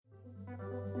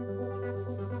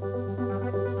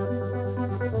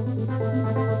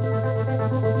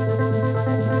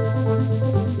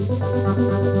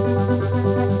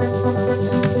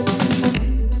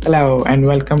Hello and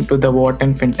welcome to the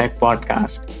Wharton FinTech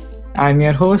podcast. I'm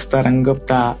your host Tarang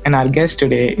Gupta and our guest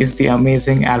today is the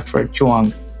amazing Alfred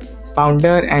Chuang,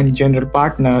 founder and general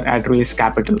partner at Raise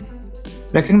Capital.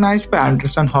 Recognized by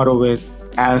Andreessen Horowitz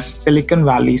as Silicon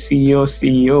Valley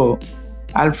CEO,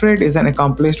 Alfred is an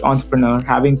accomplished entrepreneur,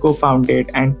 having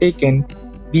co-founded and taken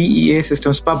BEA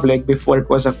Systems public before it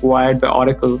was acquired by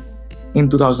Oracle in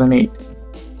 2008.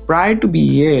 Prior to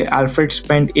BEA, Alfred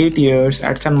spent 8 years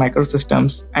at Sun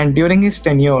Microsystems, and during his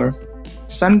tenure,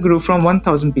 Sun grew from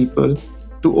 1,000 people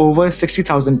to over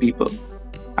 60,000 people.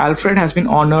 Alfred has been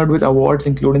honored with awards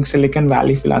including Silicon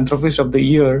Valley Philanthropist of the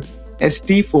Year,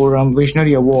 ST Forum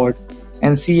Visionary Award,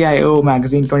 and CIO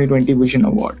Magazine 2020 Vision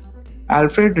Award.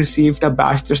 Alfred received a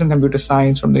bachelor's in computer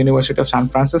science from the University of San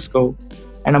Francisco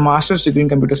and a master's degree in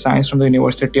computer science from the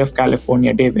University of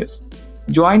California, Davis.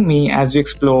 Join me as we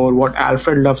explore what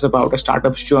Alfred loves about a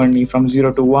startup's journey from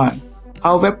 0 to 1,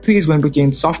 how Web3 is going to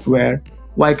change software,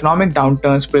 why economic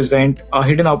downturns present a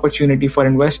hidden opportunity for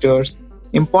investors,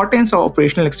 importance of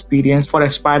operational experience for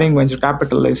aspiring venture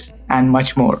capitalists, and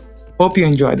much more. Hope you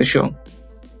enjoy the show.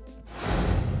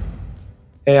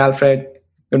 Hey Alfred,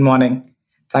 good morning.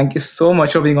 Thank you so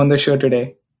much for being on the show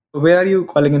today. Where are you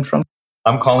calling in from?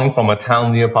 I'm calling from a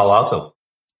town near Palo Alto.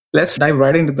 Let's dive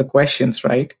right into the questions,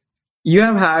 right? You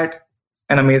have had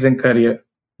an amazing career,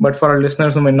 but for our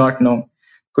listeners who may not know,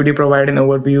 could you provide an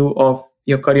overview of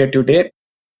your career to date?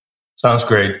 Sounds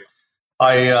great.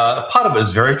 Part of it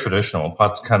is very traditional,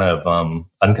 part's kind of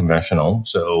unconventional.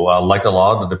 So like a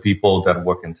lot of the people that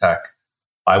work in tech,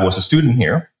 I was a student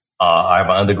here. I have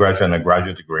an undergraduate and a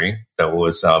graduate degree that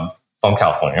was from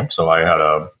California. So I had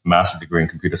a master's degree in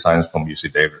computer science from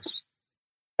UC Davis.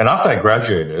 And after I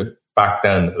graduated, back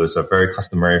then it was a very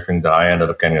customary thing that I ended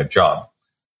up getting a job.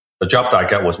 The job that I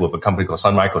got was with a company called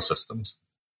Sun Microsystems.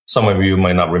 Some of you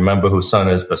might not remember who Sun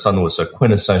is, but Sun was a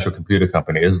quintessential computer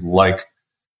company. It's like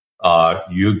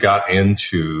you got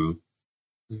into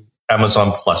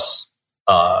Amazon plus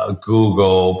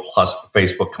Google plus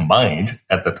Facebook combined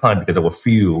at the time, because there were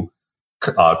few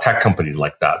tech companies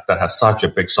like that has such a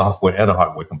big software and a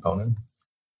hardware component.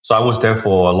 So I was there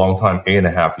for a long time,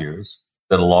 8.5 years.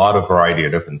 Did a lot of variety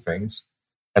of different things.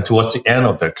 And towards the end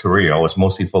of that career, I was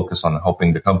mostly focused on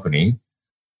helping the company,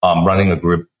 running a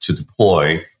group to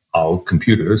deploy our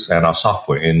computers and our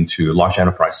software into large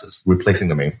enterprises, replacing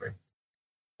the mainframe.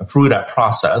 And through that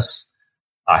process,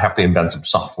 I have to invent some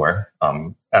software.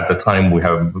 At the time, we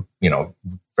have,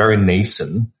 very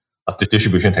nascent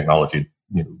distribution technology,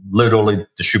 literally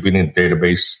distributing the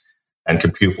database and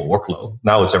compute for workload.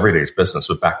 Now it's everyday's business,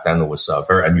 but back then it was a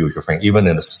very unusual thing, even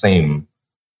in the same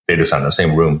data center,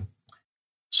 same room.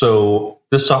 So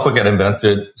this software got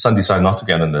invented. Sun decided not to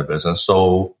get into the business.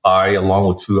 So I, along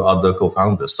with two other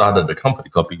co-founders, started a company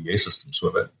called BEA Systems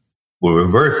with it. We were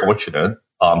very fortunate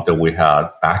that we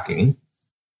had backing.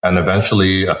 And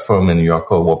eventually a firm in New York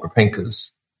called Warburg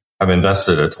Pincus have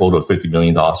invested a total of $50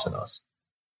 million in us.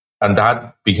 And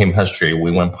that became history.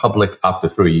 We went public after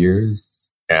 3 years.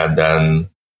 And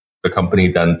then the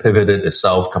company then pivoted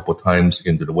itself a couple of times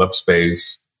into the web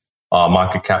space.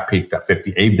 Market cap peaked at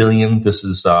 $58 billion. This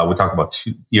is, we talk about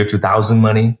year 2000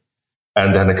 money.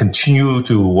 And then it continued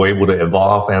to, we're able to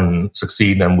evolve and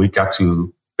succeed. And we got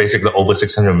to basically over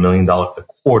 $600 million a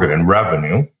quarter in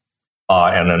revenue.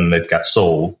 And then it got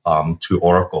sold to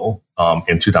Oracle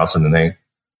in 2008.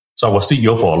 So I was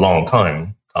CEO for a long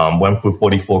time. Went through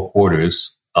 44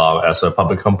 quarters as a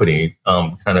public company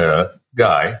kind of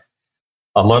guy.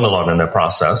 I learned a lot in that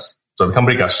process. So the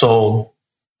company got sold.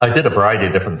 I did a variety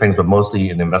of different things, but mostly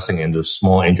in investing into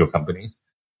small angel companies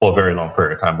for a very long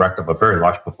period of time, racked up a very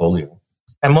large portfolio.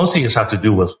 And mostly it's had to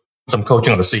do with some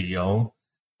coaching of the CEO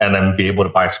and then be able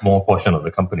to buy a small portion of the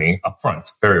company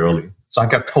upfront very early. So I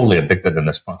got totally addicted in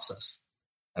this process.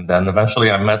 And then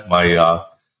eventually I met my our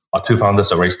two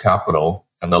founders at Raise Capital.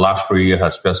 And the last 3 years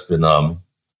has just been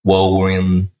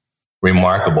whirlwind,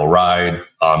 remarkable ride.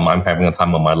 I'm having a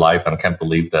time of my life, and I can't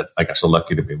believe that I got so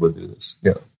lucky to be able to do this.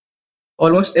 Yeah.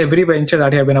 Almost every venture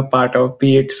that I have been a part of,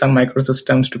 be it Sun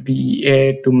Microsystems to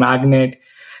BEA to Magnet,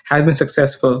 has been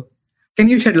successful. Can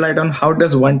you shed light on how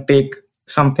does one take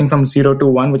something from 0 to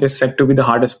 1, which is said to be the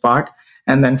hardest part,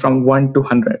 and then from 1 to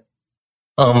 100?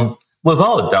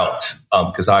 Without a doubt,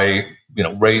 because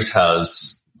Raise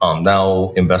has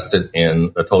now invested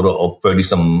in a total of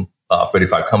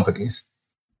 35 companies.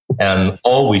 And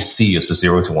all we see is the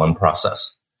 0 to 1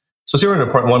 process. So 0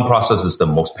 to 1 process is the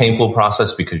most painful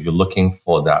process because you're looking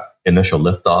for that initial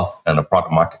liftoff and a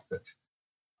product market fit.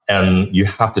 And you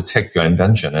have to take your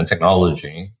invention and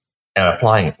technology and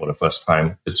applying it for the first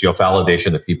time. It's your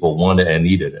validation that people wanted and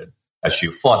needed it as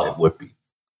you thought it would be.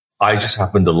 I just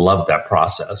happen to love that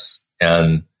process.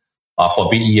 And for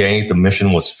BEA, the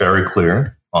mission was very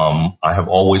clear. I have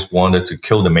always wanted to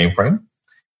kill the mainframe.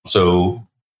 So,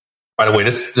 by the way,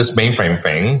 this mainframe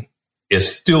thing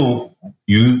is still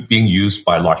being used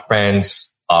by large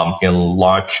banks, in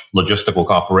large logistical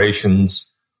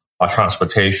corporations,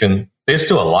 transportation. They're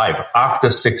still alive after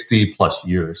 60 plus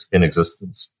years in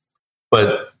existence.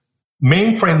 But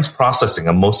mainframes processing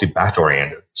are mostly batch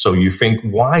oriented. So you think,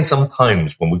 why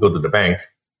sometimes when we go to the bank,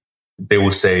 they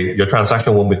will say your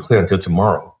transaction won't be clear until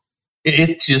tomorrow.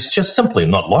 It's just simply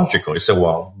not logical. You say,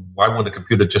 well, why would the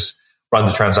computer just run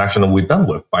the transaction that we're done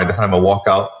with? By the time I walk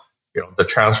out, the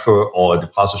transfer or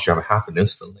deposit should have happened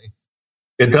instantly.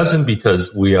 It doesn't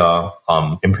because we are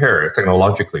impaired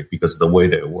technologically because of the way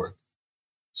that it works.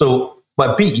 So,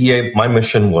 but BEA, my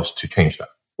mission was to change that.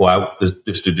 Well,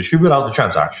 is to distribute out the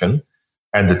transaction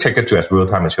and to take it to as real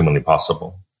time as humanly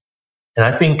possible. And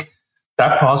I think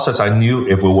that process, I knew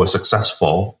if we were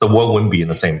successful, the world wouldn't be in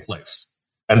the same place.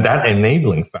 And that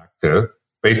enabling factor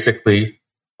basically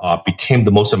became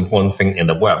the most important thing in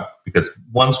the web, because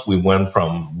once we went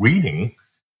from reading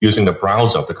using the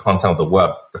browser of the content of the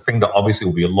web, the thing that obviously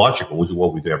will be logical, which is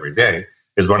what we do every day,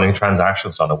 is running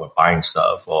transactions on the web, buying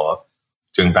stuff or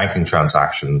doing banking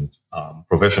transactions,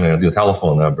 provisioning new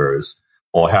telephone numbers,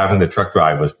 or having the truck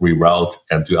drivers reroute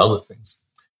and do other things.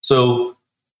 So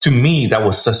to me, that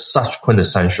was such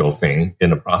quintessential thing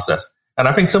in the process. And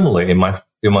I think similarly in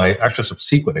my actual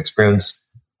subsequent experience,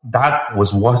 that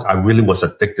was what I really was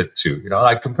addicted to.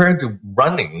 Like compared to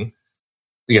running,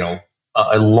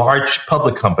 a large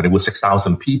public company with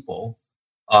 6,000 people,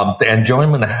 the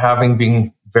enjoyment of having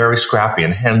been very scrappy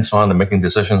and hands-on and making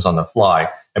decisions on the fly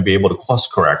and be able to course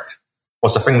correct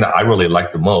was the thing that I really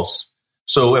liked the most.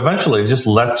 So eventually it just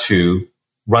led to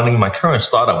running my current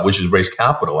startup, which is Raise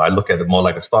Capital. I look at it more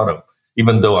like a startup,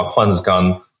 even though our fund has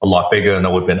gone a lot bigger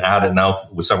and we've been added now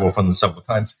with several funds several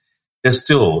times.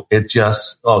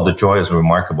 The joy is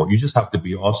remarkable. You just have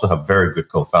to also have very good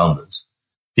co-founders,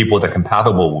 people that are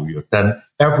compatible with you. Then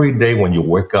every day when you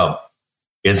wake up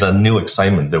is a new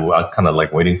excitement that we're kind of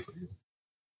like waiting for you.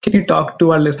 Can you talk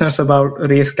to our listeners about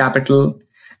Raise Capital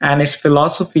and its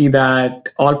philosophy that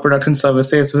all products and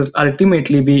services will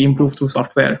ultimately be improved through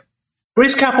software?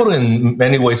 Raise Capital in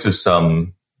many ways is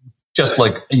just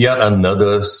like yet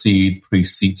another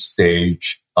pre-seed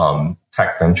stage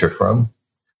tech venture firm.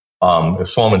 It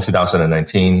formed in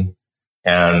 2019,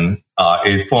 and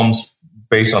it forms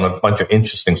based on a bunch of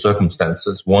interesting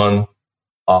circumstances. One,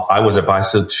 I was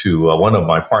advisor to one of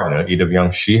my partners, Edith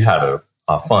Young. She had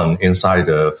a fund inside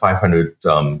the 500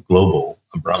 global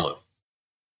umbrella.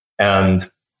 And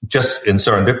just in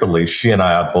serendipitously, she and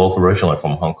I are both originally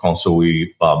from Hong Kong. So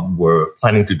we were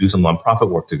planning to do some nonprofit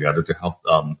work together to help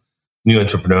new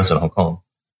entrepreneurs in Hong Kong.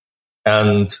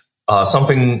 And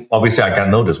something obviously I got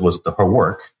noticed was her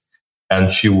work. And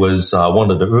she was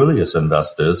one of the earliest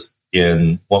investors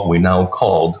in what we now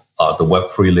called the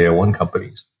Web3 Layer 1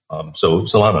 companies. So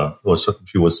Solana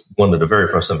she was one of the very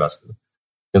first investors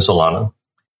in Solana.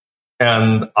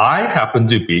 And I happened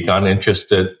to be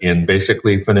interested in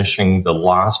basically finishing the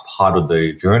last part of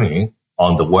the journey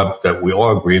on the web that we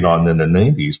all agreed on in the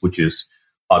 90s, which is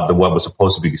the web was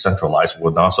supposed to be decentralized.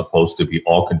 We're not supposed to be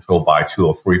all controlled by 2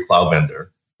 or 3 cloud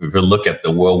vendor. If you look at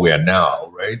the world we are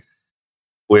now, right?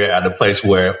 We're at a place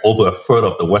where over a third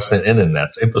of the Western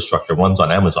Internet's infrastructure runs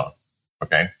on Amazon.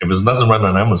 Okay, if it doesn't run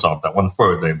on Amazon, that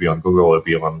 1/3 then it'd be on Google or it'd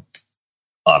be on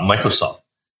Microsoft.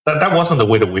 That wasn't the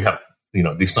way that we have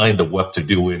designed the web to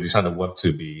do. We designed the web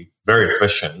to be very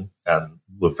efficient and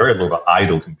with very little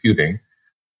idle computing.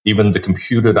 Even the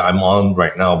computer that I'm on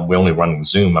right now, we're only running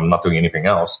Zoom. I'm not doing anything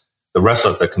else. The rest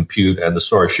of the compute and the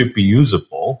storage should be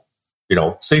usable,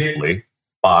 safely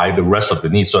by the rest of the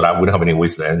needs, so that we don't have any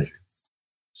wasted energy.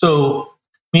 So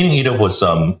meeting Edith was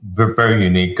very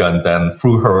unique, and then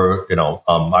through her,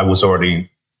 I was already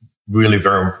really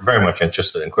very, very much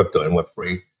interested in crypto and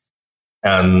Web3,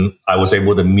 and I was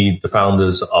able to meet the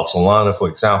founders of Solana, for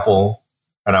example,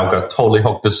 and I got totally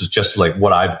hooked. This is just like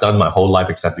what I've done my whole life,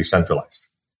 except decentralized.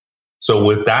 So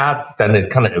with that, then it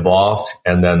kind of evolved,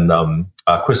 and then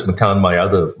Chris McCann, my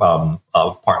other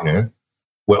partner,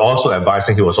 we're also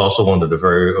advising. He was also one of the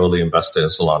very early investors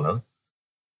in Solana.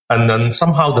 And then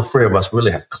somehow the 3 of us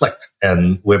really have clicked,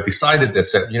 and we've decided that,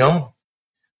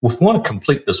 if we want to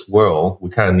complete this world, we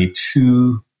kind of need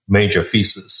 2 major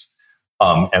theses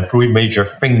and 3 major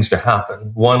things to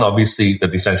happen. One, obviously, the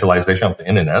decentralization of the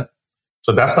internet.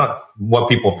 So that's not what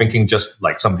people are thinking, just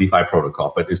like some DeFi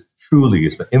protocol, but it truly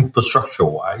is the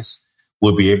infrastructure-wise,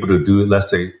 we'll be able to do, let's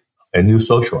say, a new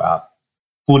social app,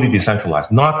 fully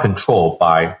decentralized, not controlled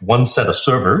by one set of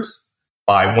servers,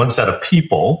 by one set of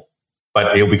people,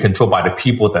 but it will be controlled by the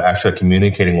people that actually are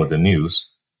communicating with the news.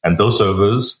 And those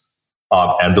servers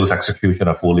and those execution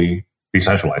are fully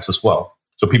decentralized as well.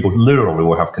 So people literally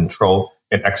will have control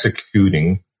in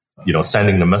executing,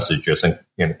 sending the messages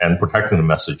and protecting the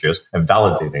messages and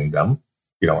validating them,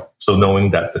 so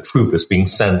knowing that the truth is being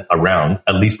sent around,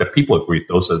 at least that people agree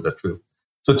those are the truth.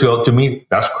 So to me,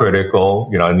 that's critical,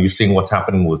 and you're seeing what's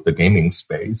happening with the gaming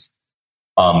space.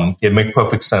 It makes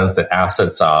perfect sense that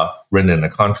assets are written in a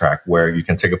contract where you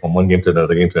can take it from one game to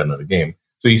another game to another game.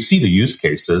 So you see the use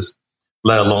cases,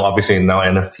 let alone obviously now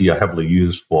NFT are heavily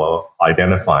used for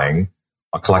identifying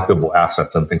collectible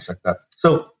assets and things like that.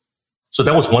 So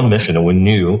that was one mission, and we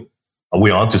knew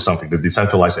we're onto something, the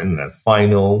decentralized internet,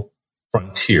 final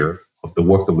frontier of the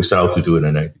work that we set out to do in the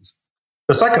 90s.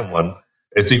 The second one,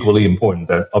 it's equally important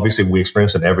that obviously we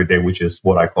experience it every day, which is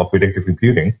what I call predictive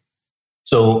computing.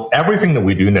 So everything that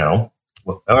we do now,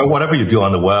 whatever you do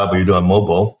on the web or you do on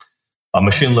mobile,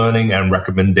 machine learning and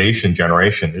recommendation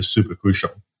generation is super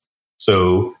crucial.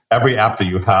 So every app that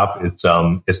you have,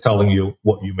 it's telling you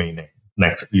what you may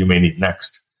need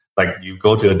next. Like you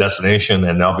go to a destination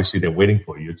and obviously they're waiting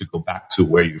for you to go back to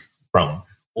where you're from.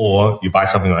 Or you buy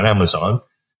something on Amazon,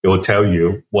 it will tell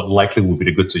you what likely would be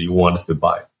the goods that you wanted to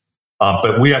buy.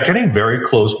 But we are getting very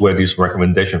close where these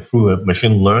recommendations through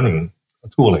machine learning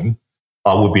tooling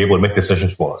will be able to make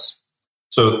decisions for us.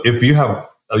 So if you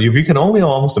can only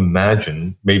almost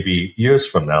imagine maybe years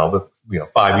from now, but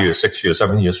 5 years, 6 years,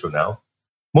 7 years from now,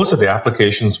 most of the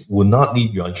applications will not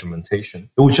need your instrumentation.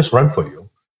 It will just run for you.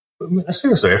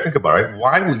 Seriously, I think about it.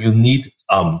 Why would you need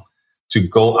to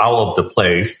go out of the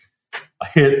place,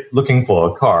 looking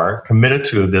for a car, committed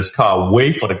to this car,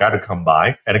 wait for the guy to come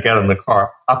by and get in the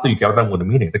car after you get done with the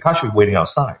meeting? The car should be waiting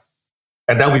outside.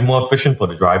 And that will be more efficient for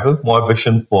the driver, more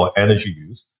efficient for energy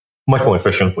use, much more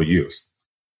efficient for use.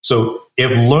 So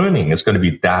if learning is going to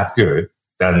be that good,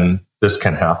 then this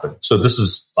can happen. So this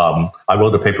is, I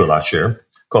wrote a paper last year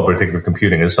called Predictive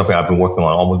Computing. It's something I've been working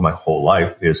on almost my whole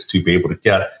life, is to be able to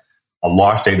get a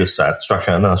large data set,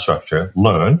 structure and unstructured,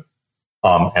 learn,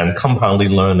 and compoundly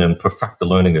learn and perfect the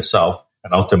learning itself,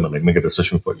 and ultimately make a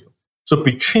decision for you. So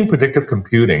between predictive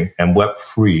computing and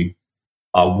Web3,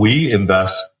 we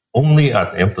invest only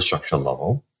at the infrastructure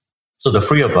level. So the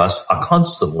three of us are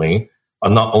constantly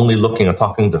not only looking and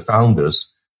talking to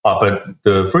founders, but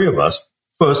the three of us,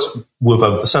 first, with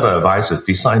a set of advisors,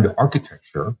 design the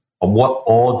architecture of what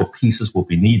all the pieces will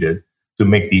be needed to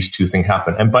make these two things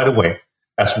happen. And by the way,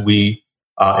 as we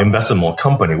invest in more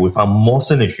company, we found more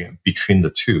synergy between the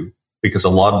two, because a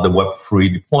lot of the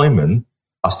Web3 deployment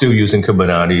are still using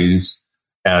Kubernetes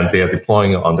and they are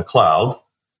deploying it on the cloud,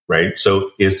 right?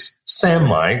 So it's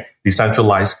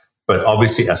semi-decentralized, but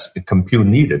obviously as compute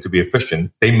needed to be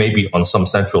efficient, they may be on some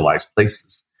centralized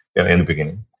places in the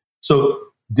beginning. So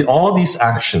all these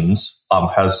actions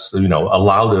has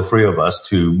allowed the three of us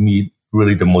to meet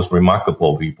really the most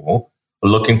remarkable people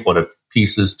looking for the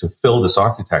pieces to fill this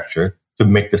architecture to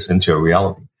make this into a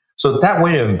reality. So that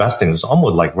way of investing is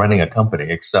almost like running a company,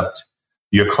 except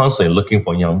you're constantly looking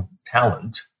for young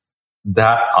talent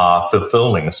that are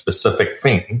fulfilling a specific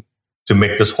thing to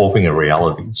make this whole thing a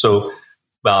reality. So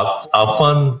our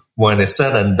fund, when it's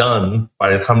said and done,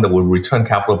 by the time that we return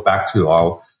capital back to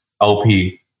our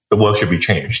LP, the world should be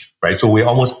changed, right? So we're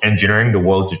almost engineering the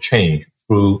world to change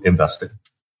through investing.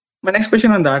 My next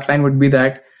question on that line would be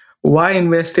that why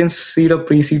invest in seed or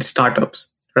pre-seed startups,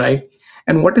 right?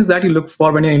 And what is that you look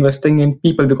for when you're investing in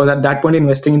people? Because at that point, you're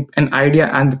investing in an idea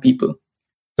and the people.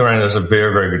 Ryan, that's a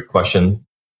very, very good question.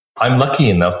 I'm lucky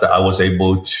enough that I was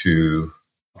able to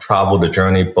travel the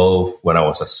journey both when I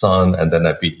was a son and then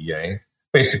at BEA,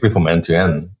 basically from end to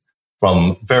end,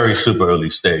 from very super early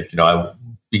stage.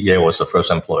 BEA was the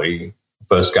first employee,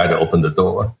 first guy to open the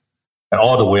door, and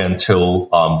all the way until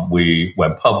we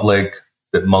went public,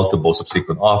 did multiple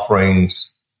subsequent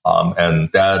offerings, and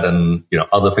that and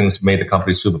other things made the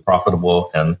company super profitable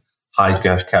and high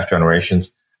cash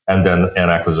generations, and then an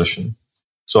acquisition.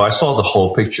 So I saw the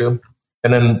whole picture.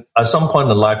 And then at some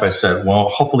point in life, I said, well,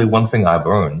 hopefully one thing I've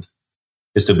earned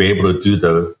is to be able to do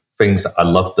the things I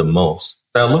love the most.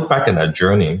 Then I look back in that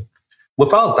journey,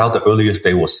 without doubt, the earliest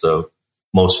day was the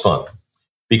most fun,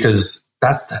 because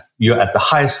you're at the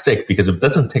highest stake, because if it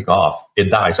doesn't take off, it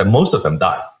dies. And most of them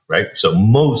die, right? So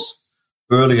most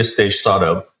earliest stage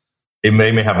startup, it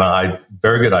may have a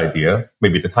very good idea.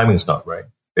 Maybe the timing's not right.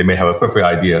 They may have a perfect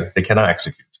idea. They cannot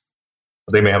execute.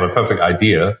 They may have a perfect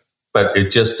idea, but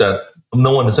it's just that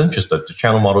no one is interested. The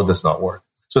channel model does not work.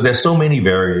 So there's so many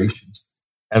variations,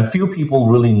 and few people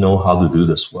really know how to do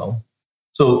this well.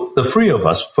 So the three of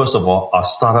us, first of all, are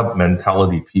startup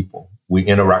mentality people. We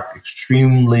interact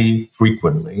extremely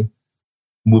frequently,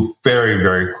 move very,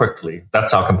 very quickly.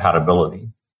 That's our compatibility.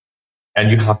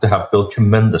 And you have to have built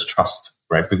tremendous trust,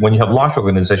 right? But when you have large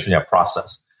organization, you have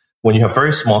process. When you have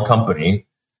very small company,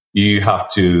 you have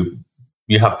to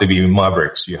be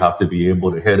mavericks. You have to be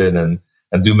able to hit it and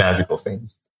do magical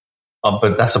things.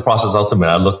 But that's the process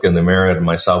ultimately. I look in the mirror at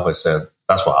myself. I said,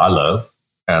 that's what I love.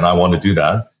 And I want to do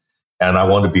that. And I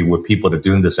want to be with people that are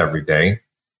doing this every day.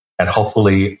 And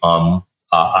hopefully,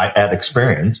 I add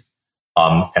experience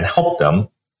and help them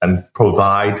and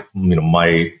provide,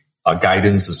 my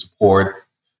guidance and support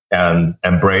and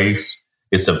embrace.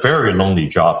 It's a very lonely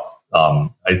job. I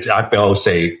always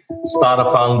say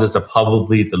startup founders are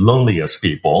probably the loneliest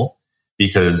people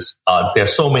because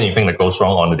there's so many things that goes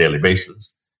wrong on a daily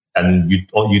basis. And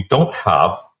you don't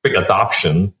have big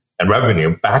adoption and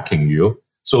revenue backing you.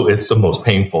 So it's the most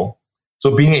painful.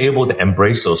 So being able to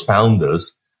embrace those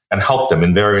founders and help them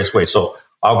in various ways. So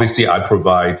obviously I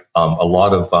provide a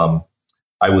lot of,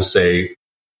 I would say,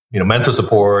 mentor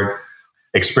support,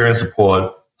 experience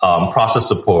support, process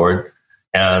support,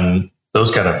 and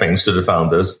those kind of things to the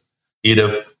founders.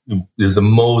 Edith is the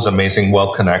most amazing,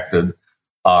 well-connected,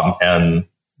 and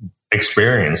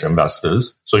experienced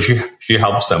investors. So she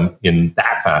helps them in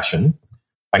that fashion.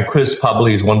 And Chris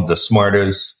probably is one of the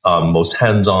smartest, most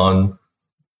hands-on,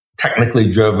 technically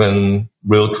driven,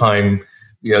 real-time,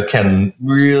 can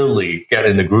really get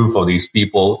in the groove of these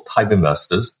people type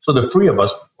investors. So the three of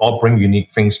us all bring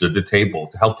unique things to the table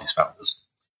to help these founders.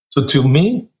 So to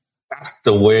me, that's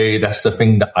the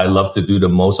thing that I love to do the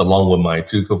most along with my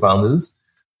two co-founders.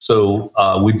 So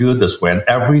we do it this way. And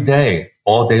every day,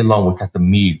 all day long, we get to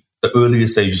meet the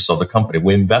earliest stages of the company.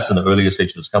 We invest in the earliest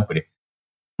stages of the company.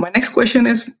 My next question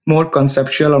is more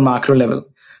conceptual or macro level.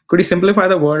 Could you simplify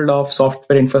the world of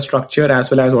software infrastructure as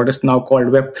well as what is now called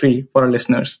Web3 for our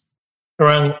listeners?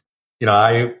 Karan,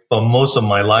 for most of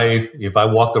my life, if I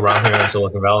walked around here in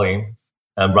Silicon Valley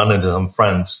and run into some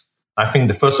friends, I think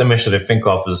the first image that they think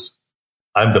of is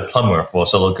I'm the plumber for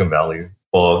Silicon Valley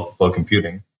for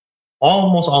computing.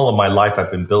 Almost all of my life,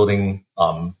 I've been building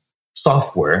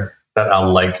software that are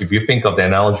like, if you think of the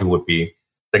analogy would be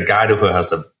the guy who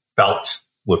has a belt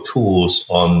with tools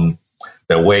on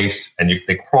their waist, and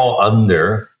they crawl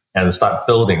under and start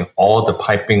building all the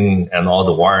piping and all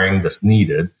the wiring that's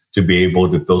needed to be able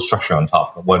to build structure on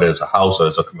top of whether it's a house or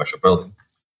it's a commercial building.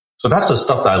 So that's the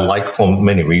stuff that I like for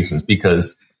many reasons,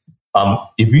 because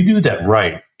if you do that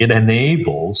right, it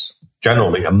enables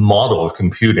generally a model of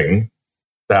computing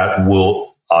that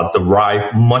will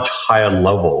derive much higher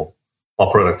level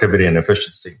of productivity and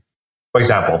efficiency. For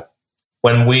example,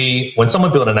 when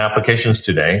someone builds an application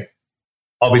today,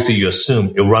 obviously you assume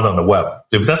it'll run on the web.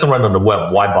 If it doesn't run on the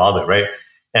web, why bother, right?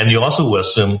 And you also will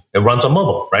assume it runs on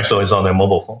mobile, right? So it's on their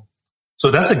mobile phone.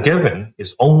 So that's a given.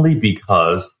 It's only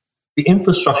because the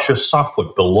infrastructure software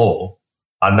below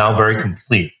are now very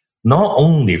complete, not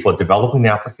only for developing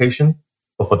the application,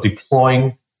 but for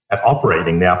deploying and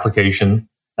operating the application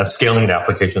and scaling the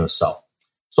application itself.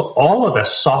 So all of that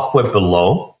software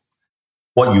below,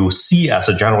 what you see as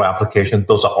a general application,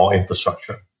 those are all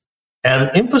infrastructure.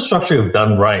 And infrastructure, if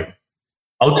done right,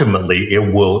 ultimately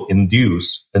it will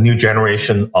induce a new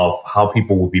generation of how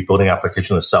people will be building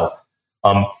applications itself.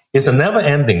 It's a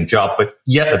never-ending job, but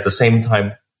yet at the same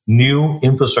time, new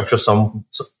infrastructure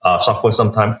software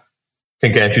sometimes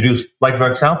can get introduced. Like,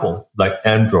 for example, like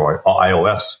Android or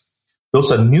iOS.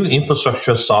 Those are new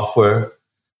infrastructure software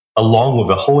along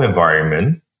with a whole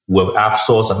environment with app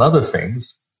stores and other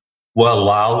things will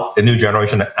allow a new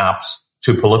generation of apps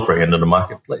to proliferate into the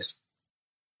marketplace.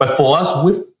 But for us,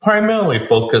 we primarily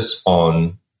focus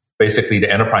on basically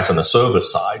the enterprise and the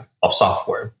service side of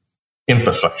software,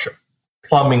 infrastructure,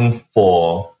 plumbing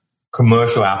for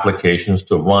commercial applications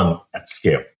to run at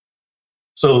scale.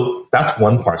 So that's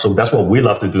one part. So that's what we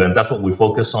love to do, and that's what we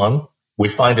focus on. We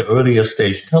find the earlier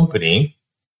stage company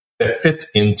that fit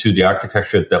into the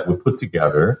architecture that we put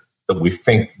together that we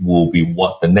think will be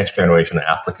what the next generation of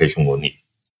application will need.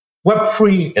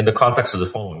 Web3 in the context of the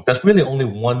following, there's really only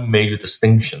one major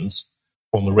distinctions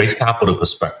from a raise capital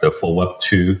perspective for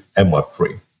Web2 and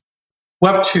Web3.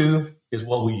 Web2 is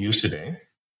what we use today,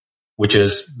 which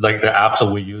is like the apps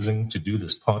that we're using to do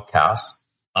this podcast.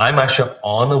 I'm actually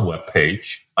on a web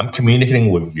page. I'm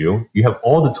communicating with you. You have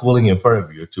all the tooling in front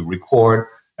of you to record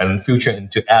and in future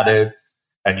to edit,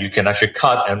 and you can actually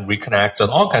cut and reconnect and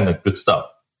all kind of good stuff.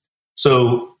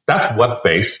 So that's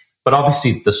web-based. But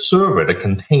obviously, the server that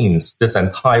contains this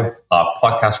entire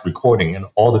podcast recording and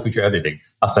all the future editing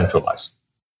are centralized.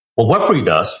 What Web3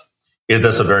 does, it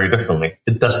does it very differently.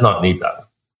 It does not need that.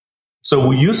 So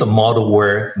we use a model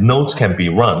where nodes can be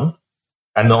run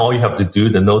And all you have to do,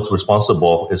 the node's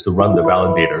responsible is to run the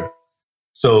validator.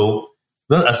 So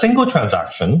a single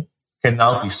transaction can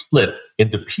now be split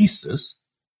into pieces,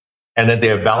 and then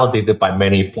they are validated by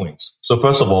many points. So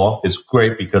first of all, it's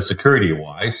great because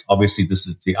security-wise, obviously this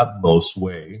is the utmost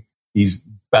way, the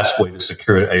best way to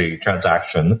secure a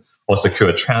transaction or secure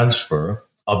a transfer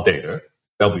of data.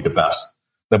 That'll be the best.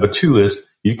 Number two is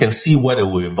you can see what it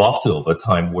will evolve to over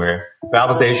time, where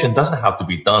validation doesn't have to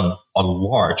be done on a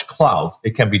large cloud.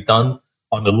 It can be done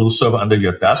on the little server under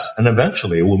your desk, and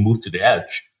eventually it will move to the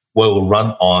edge, where it will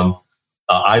run on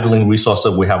idling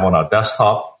resources we have on our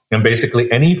desktop. And basically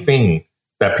anything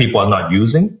that people are not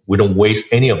using, we don't waste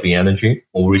any of the energy,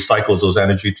 or recycle those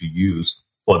energy to use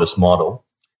for this model.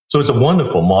 So it's a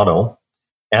wonderful model.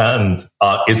 And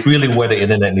it's really where the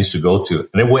internet needs to go to.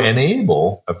 And it will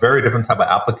enable a very different type of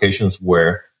applications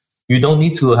where you don't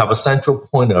need to have a central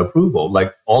point of approval.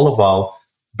 Like all of our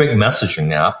big messaging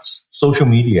apps, social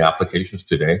media applications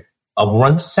today are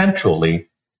run centrally,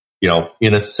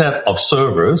 in a set of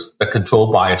servers that are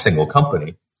controlled by a single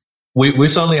company. We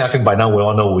certainly, I think by now we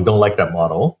all know we don't like that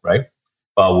model, right?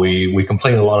 We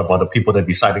complain a lot about the people that are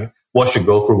deciding what should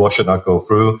go through, what should not go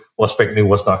through, what's fake news,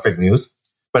 what's not fake news.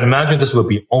 But imagine this would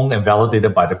be owned and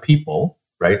validated by the people,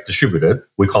 right? Distributed.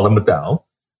 We call them a DAO.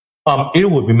 It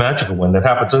would be magical when that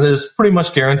happens. And it's pretty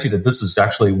much guaranteed that this is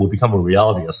actually will become a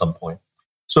reality at some point.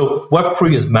 So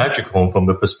Web3 is magical from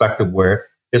the perspective where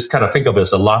it's kind of think of it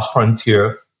as a last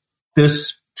frontier.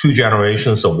 This 2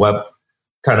 generations of web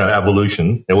kind of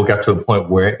evolution, it will get to a point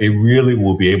where it really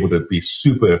will be able to be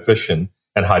super efficient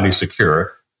and highly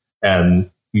secure. And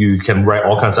you can write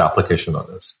all kinds of application on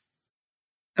this.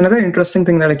 Another interesting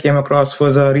thing that I came across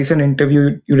was a recent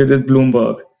interview you did with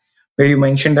Bloomberg, where you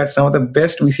mentioned that some of the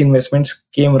best VC investments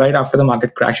came right after the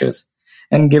market crashes.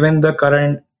 And given the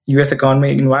current US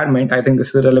economic environment, I think this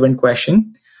is a relevant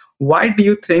question. Why do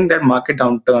you think that market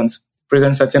downturns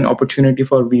present such an opportunity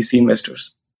for VC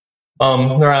investors?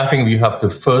 I think you have to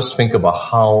first think about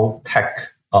how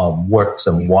tech works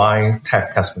and why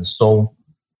tech has been so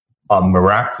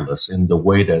miraculous in the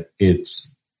way that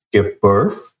it's give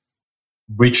birth,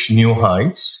 reach new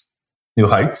heights,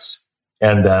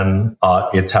 and then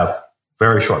it have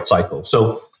very short cycles.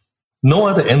 So no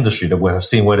other industry that we have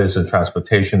seen, whether it's in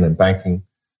transportation and banking,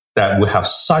 that would have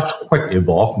such quick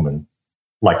involvement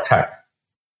like tech.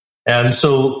 And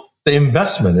so the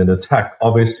investment in the tech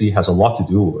obviously has a lot to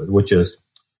do with it, which is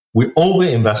we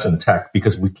over-invest in tech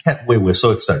because we can't wait. We're so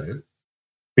excited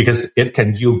because it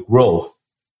can yield growth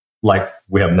like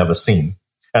we have never seen.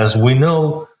 As we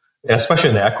know, especially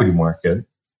in the equity market,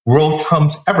 growth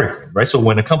trumps everything, right? So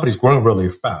when a company is growing really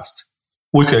fast,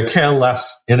 we could care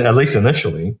less, at least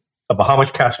initially, about how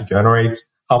much cash it generates,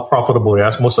 how profitable it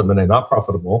is. Most of them are not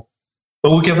profitable,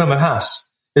 but we give them a pass.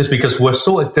 It's because we're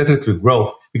so addicted to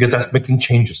growth because that's making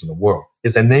changes in the world.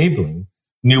 It's enabling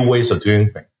new ways of doing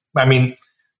things. I mean,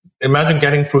 imagine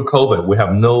getting through COVID. We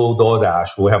have no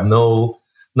DoorDash. We have no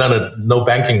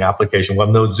banking application. We have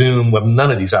no Zoom. We have none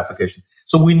of these applications.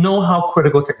 So we know how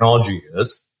critical technology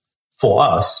is for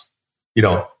us,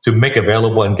 to make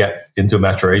available and get into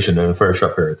maturation in a very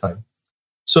short period of time.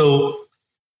 So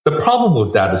the problem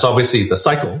with that is obviously the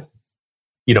cycle.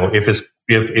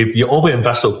 If you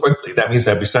overinvest so quickly, that means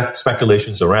there'll be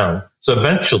speculations around. So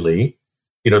eventually,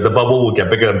 the bubble will get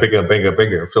bigger and bigger and bigger and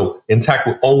bigger. So in tech,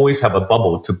 we always have a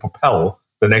bubble to propel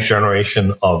the next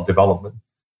generation of development.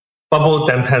 Bubble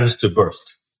then tends to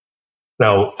burst.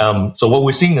 Now, so what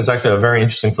we're seeing is actually a very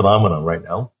interesting phenomenon right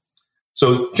now.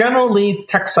 So generally,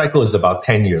 tech cycle is about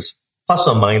 10 years, plus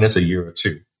or minus a year or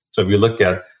two. So if you look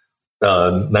at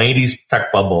the 90s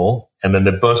tech bubble, and then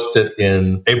it bursted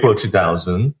in April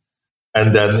 2000,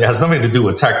 and then it has nothing to do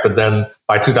with tech, but then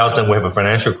by 2000, we have a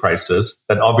financial crisis.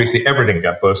 Then obviously everything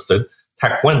got bursted.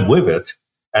 Tech went with it.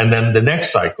 And then the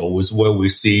next cycle was where we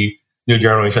see new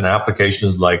generation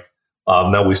applications like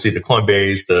now we see the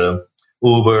Coinbase, the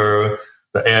Uber,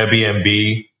 the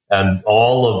Airbnb, and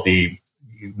all of the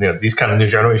these kind of new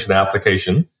generation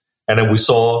application. And then we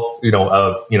saw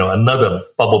another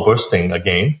bubble bursting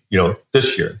again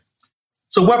this year.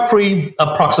 So Web3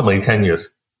 approximately 10 years.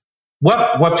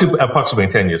 Web2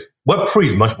 approximately 10 years. Web3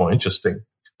 is much more interesting.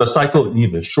 The cycle is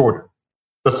even shorter.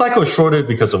 The cycle is shorter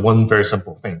because of one very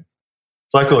simple thing.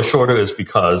 Cycle is shorter is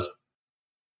because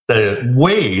the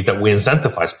way that we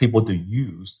incentivize people to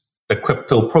use the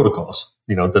crypto protocols,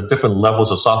 the different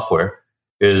levels of software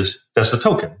is there's the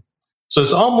token. So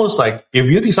it's almost like if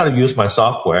you decide to use my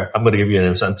software, I'm going to give you an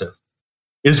incentive.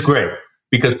 It's great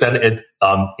because then it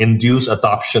induces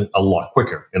adoption a lot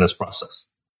quicker in this process.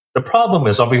 The problem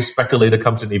is obviously speculator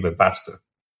comes in even faster.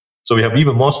 So we have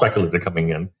even more speculator coming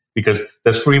in. because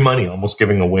there's free money almost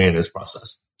giving away in this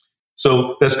process.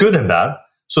 So there's good and bad.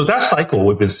 So that cycle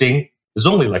we've been seeing is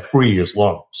only like 3 years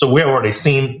long. So we're already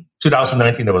seen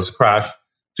 2019, there was a crash.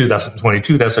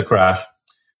 2022, there's a crash.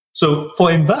 So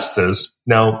for investors,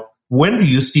 now, when do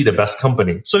you see the best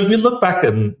company? So if you look back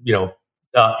in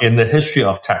the history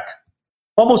of tech,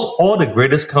 almost all the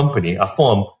greatest company are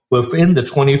formed within the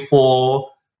 24,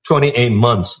 28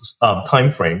 months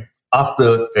time frame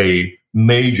after a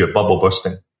major bubble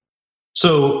bursting.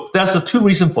 So there's two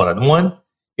reasons for that. One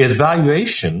is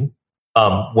valuation.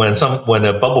 When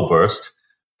a bubble burst,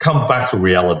 come back to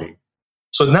reality.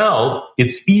 So now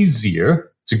it's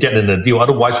easier to get in a deal.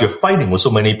 Otherwise, you're fighting with so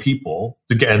many people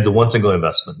to get into one single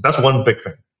investment. That's one big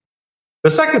thing.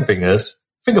 The second thing is,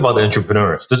 think about the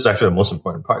entrepreneurs. This is actually the most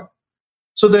important part.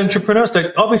 So the entrepreneurs,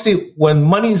 that obviously, when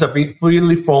monies are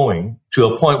freely flowing to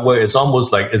a point where it's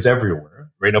almost like it's everywhere,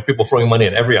 right? Now, people throwing money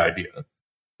at every idea.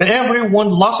 Then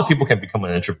lots of people can become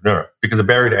an entrepreneur because the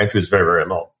barrier to entry is very, very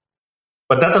low.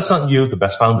 But that does not yield the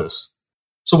best founders.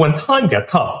 So when time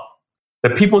gets tough, the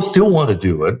people still want to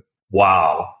do it.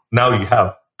 Wow. Now you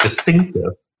have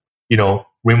distinctive,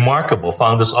 remarkable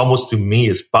founders. Almost to me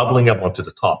is bubbling up onto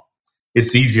the top.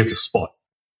 It's easier to spot.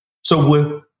 So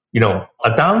with, a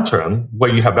downturn where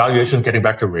you have valuation getting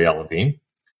back to reality,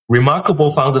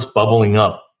 remarkable founders bubbling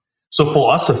up. So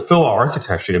for us to fill our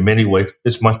architecture in many ways,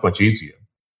 it's much, much easier.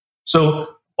 So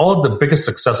all the biggest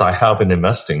success I have in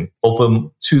investing over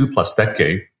 2+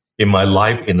 decades in my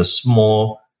life in a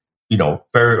small,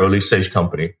 very early stage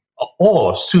company,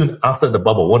 or soon after the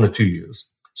bubble, 1 or 2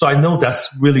 years. So I know that's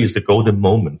really is the golden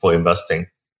moment for investing.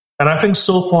 And I think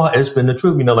so far it's been the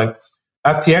truth. Like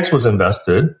FTX was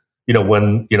invested,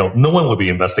 when, no one would be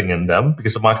investing in them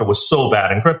because the market was so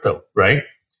bad in crypto, right?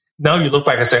 Now you look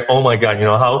back and say, oh my God,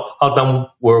 how dumb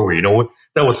were we?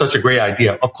 That was such a great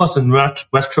idea. Of course, in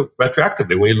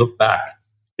retroactively, when you look back,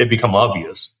 it becomes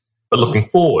obvious. But looking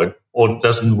forward, or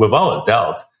doesn't, without a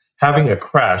doubt, having a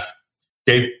crash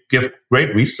give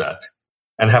great reset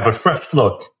and have a fresh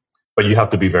look. But you have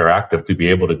to be very active to be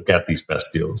able to get these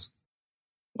best deals.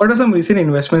 What are some recent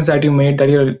investments that you made that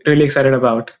you're really excited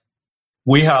about?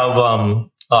 We have,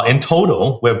 in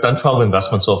total, we have done 12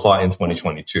 investments so far in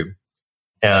 2022.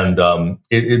 And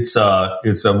it's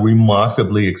a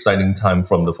remarkably exciting time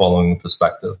from the following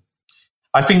perspective.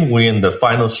 I think we're in the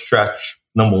final stretch,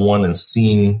 number one, and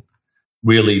seeing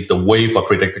really the wave of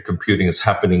predictive computing is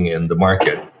happening in the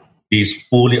market. These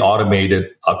fully automated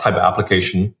type of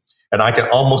application. And I can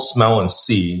almost smell and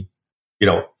see,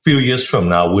 a few years from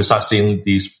now, we'll start seeing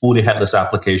these fully headless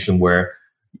application where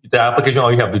the application,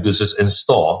 all you have to do is just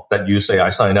install that you say, I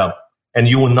sign up. And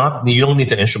you don't need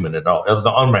to instrument it at all. It'll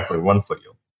automatically run for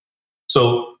you.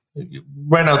 So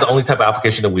right now, the only type of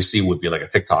application that we see would be like a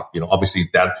TikTok. Obviously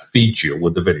that feature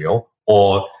with the video,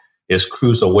 or is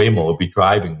Cruise or Waymo would be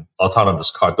driving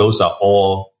autonomous car. Those are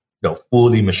all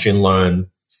fully machine learned,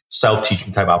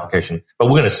 self-teaching type application. But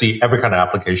we're going to see every kind of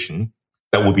application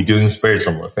that will be doing very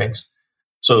similar things.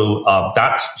 So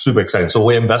that's super exciting. So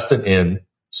we invested in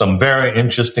some very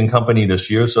interesting company this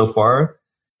year so far.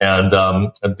 And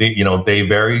they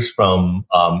varies from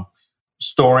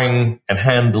storing and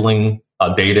handling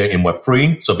data in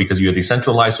Web3. So because you're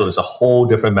decentralized, so it's a whole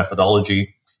different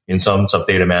methodology in terms of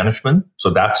data management. So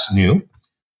that's new.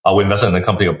 We invested in a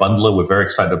company of Bundler. We're very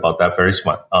excited about that. Very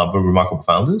smart, very remarkable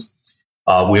founders.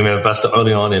 We invested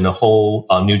early on in a whole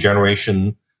new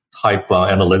generation type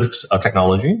analytics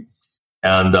technology,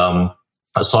 and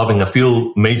solving a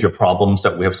few major problems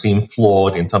that we have seen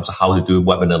flawed in terms of how to do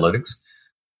web analytics.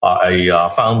 A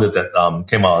founder that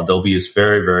came out of Adobe is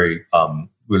very, very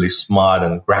really smart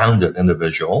and grounded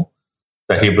individual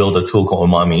that he built a tool called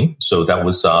Umami. So that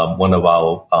was one of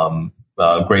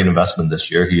our great investment this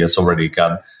year. He has already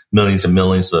got millions and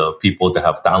millions of people that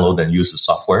have downloaded and used the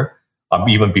software,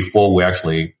 even before we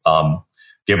actually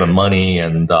give him money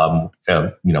and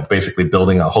basically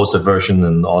building a hosted version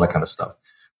and all that kind of stuff.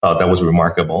 That was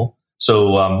remarkable.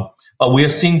 So we are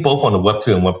seeing both on the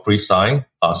Web2 and Web3 side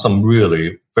some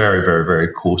really very, very, very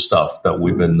cool stuff that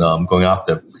we've been going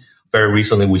after. Very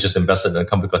recently, we just invested in a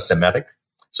company called Semantic.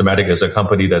 Semantic is a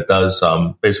company that does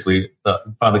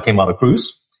founder came out of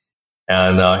Cruise,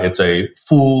 and it's a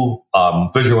full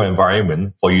visual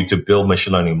environment for you to build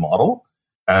machine learning model.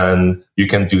 And you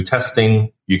can do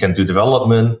testing, you can do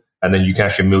development, and then you can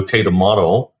actually mutate the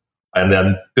model and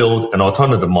then build an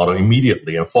alternative model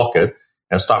immediately and fork it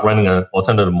and start running an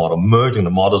alternative model, merging the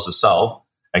models itself,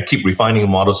 and keep refining the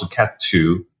models to get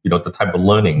to the type of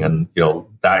learning and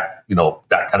that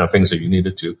kind of things that you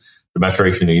needed to, the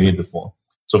maturation that you needed for.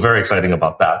 So very exciting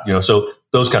about that. So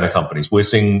those kind of companies, we're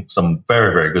seeing some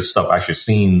very, very good stuff. Actually,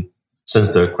 seen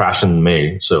since the crash in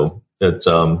May. So it's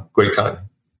great time.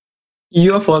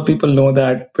 You of all people know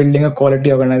that building a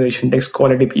quality organization takes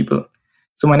quality people.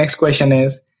 So my next question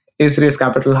is Raise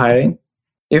Capital hiring?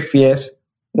 If yes,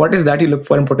 what is that you look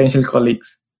for in potential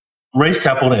colleagues? Raise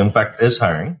Capital, in fact, is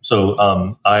hiring. So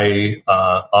I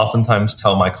oftentimes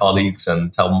tell my colleagues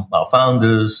and tell our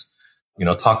founders,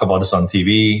 talk about this on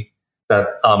TV, that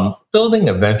building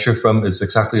a venture firm is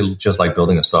exactly just like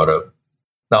building a startup.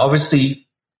 Now, obviously,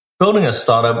 building a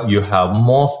startup, you have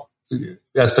more,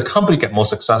 as the company get more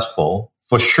successful,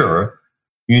 for sure,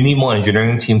 you need more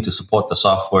engineering team to support the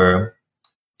software.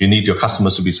 You need your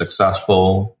customers to be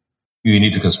successful. You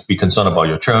need to be concerned about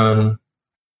your churn.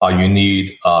 You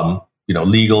need,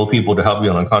 legal people to help you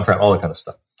on a contract, all that kind of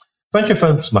stuff. Venture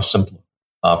firm is much simpler.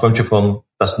 Venture firm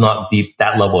does not need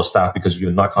that level of staff because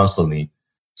you're not constantly,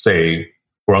 say,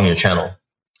 growing your channel.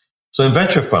 So in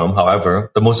venture firm,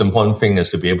 however, the most important thing is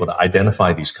to be able to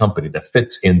identify these companies that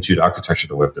fits into the architecture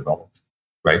that we've developed,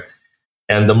 right?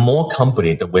 And the more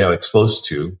company that we are exposed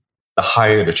to, the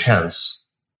higher the chance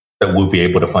that we'll be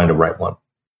able to find the right one.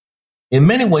 In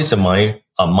many ways, in my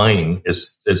mind,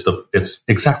 it's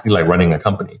exactly like running a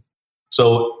company.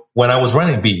 So when I was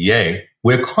running BEA,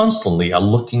 we're constantly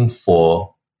looking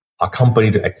for a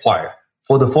company to acquire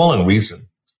for the following reason.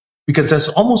 Because there's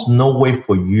almost no way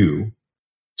for you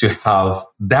to have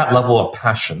that level of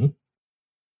passion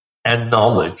and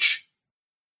knowledge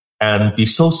and be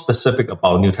so specific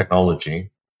about new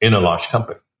technology in a large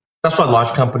company. That's why large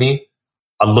companies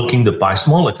are looking to buy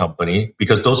smaller company,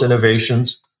 because those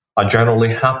innovations are generally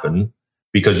happen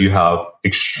because you have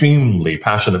extremely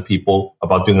passionate people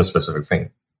about doing a specific thing.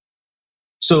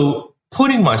 So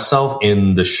putting myself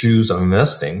in the shoes of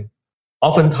investing,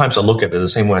 oftentimes I look at it the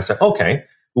same way. I say, okay,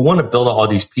 we want to build all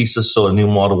these pieces so a new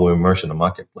model will emerge in the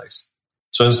marketplace.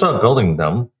 So instead of building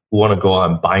them, we want to go out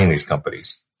and buying these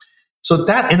companies. So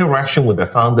that interaction with the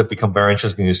founder become very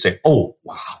interesting. You say, oh,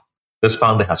 wow, this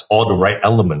founder has all the right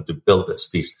element to build this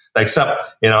piece. Except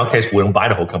in our case, we don't buy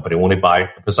the whole company. We only buy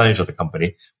a percentage of the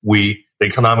company. The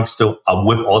economics still are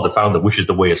with all the founder, which is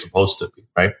the way it's supposed to be,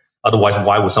 right? Otherwise,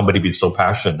 why would somebody be so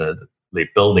passionately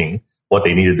building what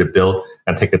they needed to build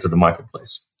and take it to the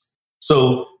marketplace?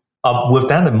 So with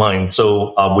that in mind,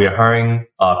 we are hiring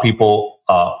people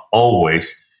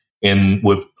always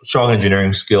with strong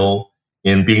engineering skill,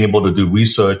 in being able to do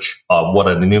research, what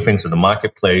are the new things in the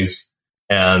marketplace,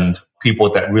 and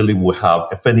people that really will have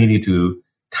affinity to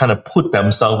kind of put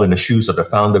themselves in the shoes of the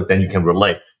founder, then you can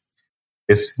relate.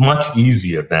 It's much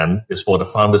easier then is for the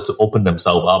founders to open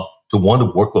themselves up to want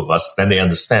to work with us, then they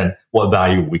understand what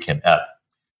value we can add.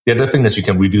 The other thing is you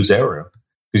can reduce error.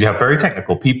 Because you have very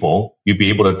technical people, you'll be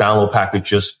able to download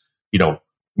packages,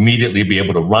 immediately be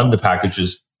able to run the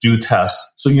packages, do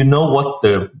tests, so you know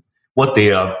what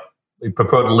they are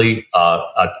purportedly are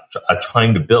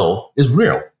trying to build is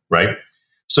real, right?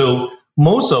 So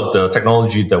most of the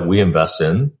technology that we invest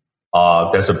in,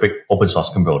 there's a big open source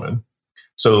component.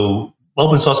 So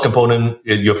open source component,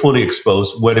 you're fully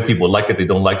exposed. Whether people like it, they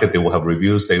don't like it, they will have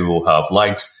reviews, they will have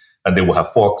likes, and they will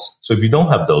have forks. So if you don't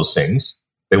have those things,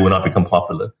 they will not become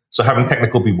popular. So having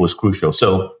technical people is crucial.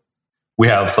 So we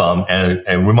have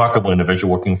a remarkable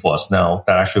individual working for us now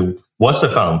that actually was the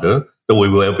founder that we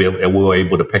were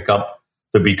able to pick up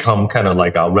to become kind of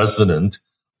like our resident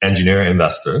engineer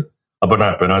investor.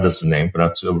 Bernard is the name.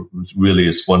 Bernard really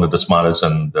is one of the smartest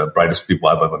and the brightest people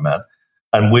I've ever met.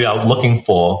 And we are looking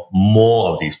for more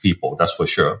of these people, that's for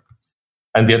sure.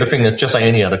 And the other thing is, just like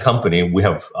any other company, we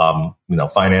have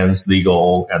finance,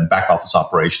 legal, and back office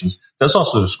operations. That's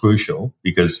also crucial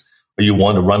because you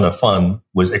want to run a fund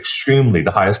with extremely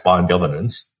the highest bar in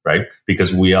governance, right?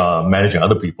 Because we are managing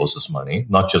other people's money,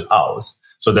 not just ours.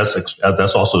 So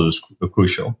that's also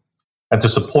crucial. And to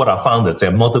support our founders, there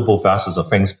are multiple facets of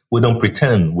things. We don't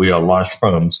pretend we are large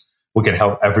firms. We can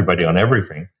help everybody on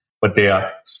everything. But there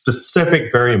are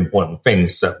specific, very important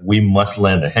things that we must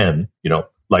lend a hand,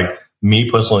 like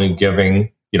me personally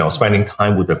spending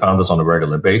time with the founders on a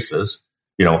regular basis,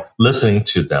 listening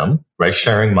to them, right?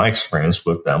 Sharing my experience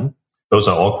with them. Those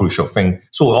are all crucial things.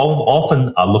 So we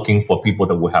often are looking for people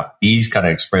that will have these kind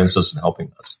of experiences in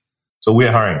helping us. So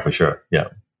we're hiring for sure. Yeah.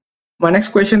 My next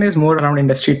question is more around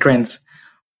industry trends.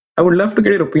 I would love to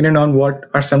get your opinion on what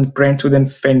are some trends within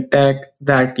fintech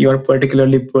that you are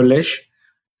particularly bullish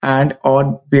and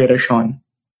or bearish on.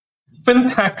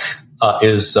 Fintech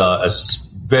is a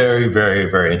very, very,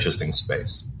 very interesting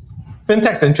space.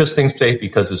 Fintech's interesting space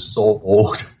because it's so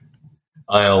old.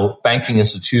 Our banking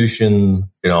institution,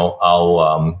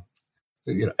 our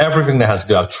everything that has to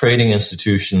do with our trading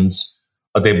institutions,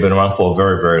 they've been around for a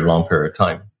very, very long period of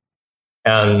time.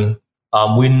 And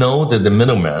we know that the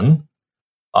middleman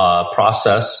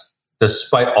process,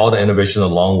 despite all the innovation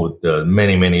along with the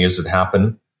many, many years that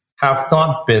happened, have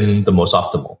not been the most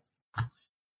optimal.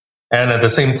 And at the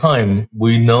same time,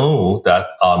 we know that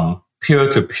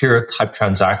peer-to-peer type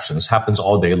transactions happens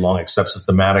all day long, except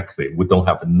systematically. We don't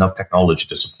have enough technology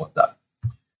to support that.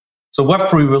 So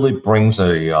Web3 really brings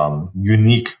a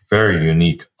unique, very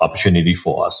unique opportunity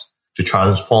for us to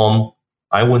transform,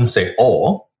 I wouldn't say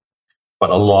all, but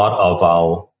a lot of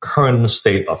our current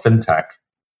state of fintech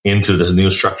into this new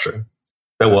structure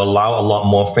that will allow a lot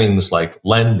more things like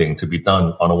lending to be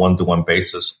done on a one-to-one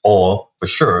basis, or for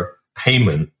sure,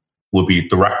 payment will be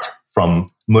direct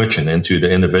from merchant into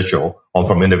the individual or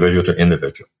from individual to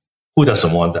individual. Who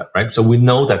doesn't want that, right? So we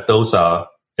know that those are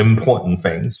important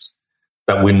things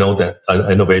that we know that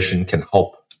innovation can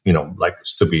help, like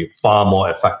to be far more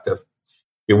effective.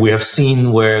 We have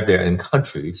seen where they're in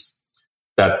countries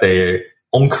that their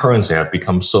own currency have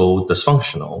become so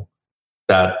dysfunctional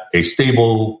that a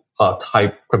stable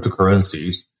type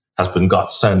cryptocurrencies has been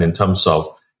godsend in terms of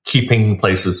keeping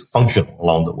places functional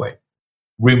along the way.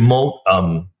 Remote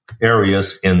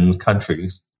areas in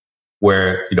countries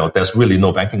where there's really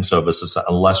no banking services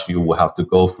unless you will have to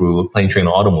go through a plane, train,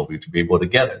 or automobile to be able to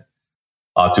get it,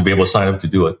 to be able to sign up to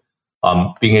do it.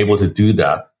 Being able to do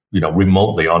that,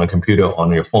 remotely on a computer,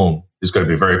 on your phone, is going to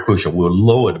be very crucial. We'll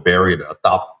lower the barrier to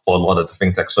adopt for a lot of the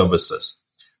fintech services.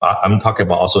 I'm talking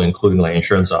about also including like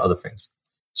insurance or other things.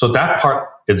 So that part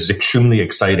is extremely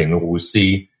exciting. We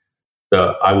see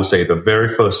I would say the very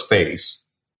first phase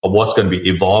of what's going to be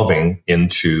evolving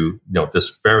into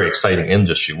this very exciting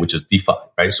industry, which is DeFi,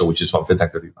 right? So which is from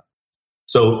fintech to DeFi.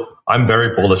 So I'm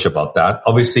very bullish about that.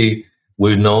 Obviously,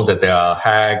 we know that there are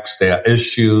hacks, there are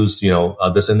issues.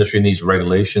 This industry needs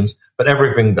regulations, but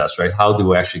everything does, right? How do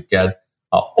we actually get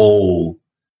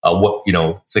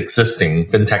it's existing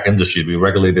fintech industry to be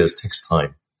regulated? It takes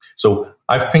time. So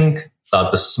I think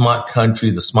the smart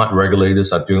country, the smart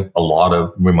regulators are doing a lot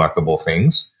of remarkable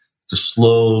things to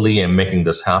slowly and making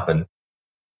this happen.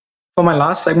 For my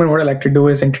last segment, what I like to do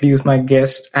is introduce my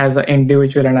guest as an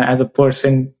individual and as a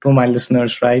person to my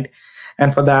listeners, right?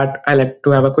 And for that, I like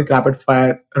to have a quick rapid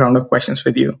fire round of questions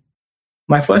with you.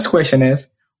 My first question is,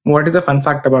 what is a fun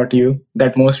fact about you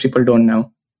that most people don't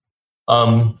know?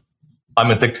 I'm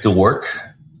addicted to work.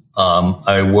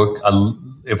 I work,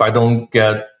 if I don't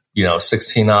get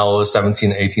 16 hours,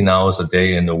 17, 18 hours a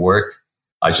day into work,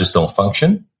 I just don't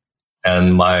function.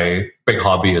 And my big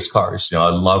hobby is cars. I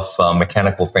love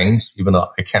mechanical things, even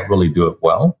though I can't really do it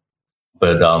well.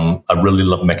 But I really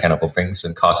love mechanical things,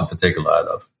 and cars in particular I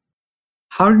love.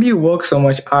 How do you work so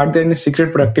much? Are there any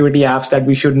secret productivity apps that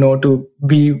we should know to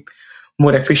be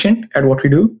more efficient at what we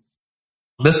do?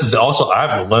 This is also,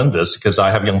 I've learned this because I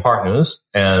have young partners.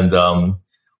 And on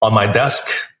my desk,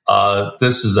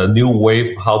 this is a new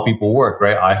way for how people work,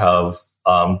 right? I have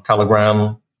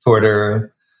Telegram,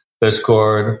 Twitter,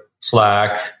 Discord,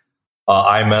 Slack,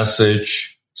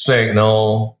 iMessage,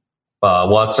 Signal,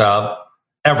 WhatsApp.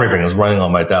 Everything is running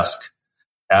on my desk.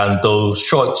 And those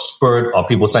short spurt of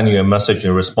people sending you a message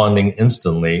and responding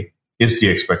instantly is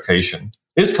the expectation.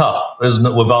 It's tough,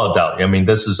 without a doubt. I mean,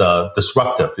 this is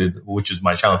disruptive, which is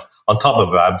my challenge. On top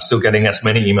of it, I'm still getting as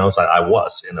many emails as I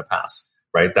was in the past,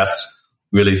 right? That's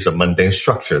really the mundane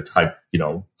structure type,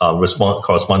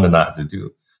 correspondence I have to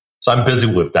do. So I'm busy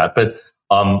with that. But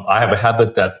I have a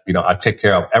habit that, I take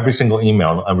care of every single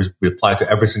email and reply to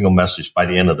every single message by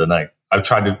the end of the night. I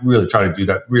try to do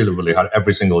that really, really hard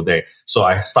every single day. So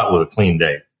I start with a clean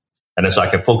day. And then so I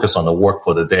can focus on the work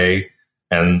for the day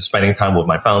and spending time with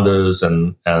my founders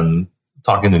and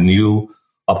talking to new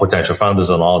potential founders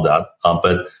and all that.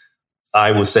 But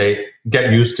I would say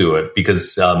get used to it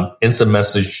because instant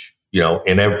message,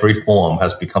 in every form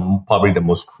has become probably the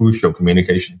most crucial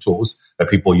communication tools that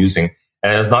people are using.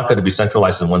 And it's not going to be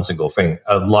centralized in one single thing.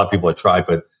 A lot of people have tried,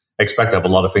 but expect to have a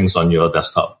lot of things on your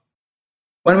desktop.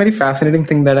 One very fascinating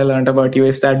thing that I learned about you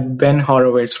is that Ben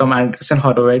Horowitz from Andreessen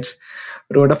Horowitz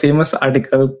wrote a famous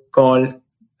article called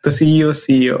The CEO's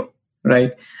CEO,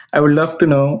 right? I would love to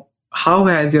know, how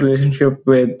has your relationship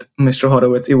with Mr.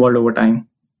 Horowitz evolved over time?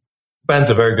 Ben's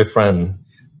a very good friend,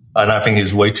 and I think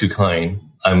he's way too kind.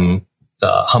 I'm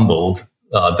humbled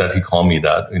that he called me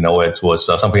that. It was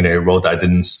something that he wrote. I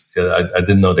didn't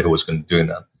know that he was going to do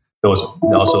that. That was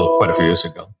also quite a few years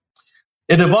ago.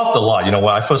 It evolved a lot. When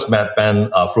I first met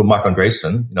Ben through Marc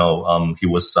Andreessen, he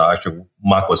was actually,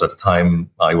 Marc was at the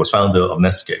time, he was founder of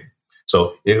Netscape.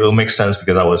 So it will make sense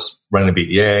because I was running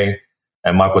BEA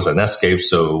and Marc was at Netscape.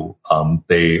 So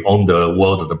they owned the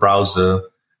world of the browser.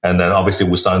 And then obviously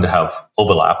we're starting to have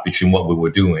overlap between what we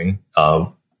were doing,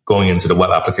 going into the web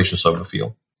application server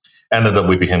field. And then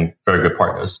we became very good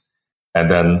partners. And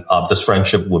then this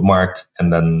friendship with Mark,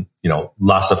 and then,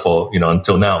 lasted for,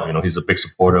 until now. He's a big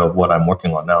supporter of what I'm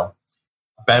working on now.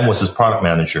 Ben was his product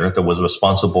manager that was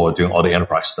responsible for doing all the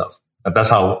enterprise stuff. And that's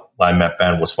how I met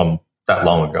Ben, was from that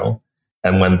long ago.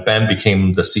 And when Ben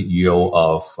became the CEO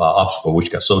of Obscore,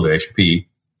 which got sold to HP,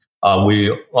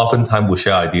 we oftentimes would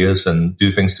share ideas and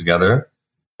do things together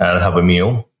and have a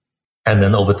meal. And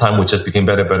then over time, we just became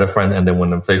better friends. And then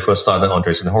when they first started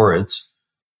Andreessen Horowitz,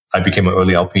 I became an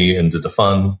early LP into the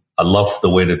fund. I loved the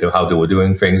way how they were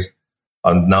doing things.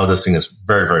 Now this thing is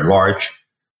very, very large.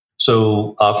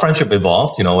 So friendship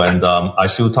evolved, and I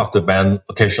still talk to Ben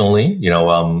occasionally,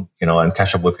 and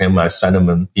catch up with him. I send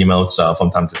him emails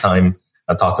from time to time.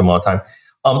 I talk to him all the time.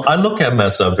 I look at him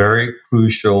as a very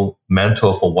crucial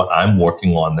mentor for what I'm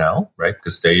working on now, right?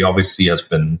 Because they obviously has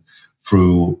been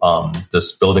through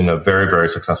this building a very, very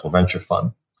successful venture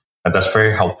fund. And that's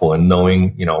very helpful in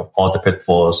knowing, all the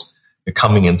pitfalls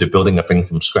coming into building a thing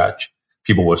from scratch.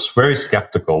 People were very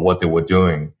skeptical what they were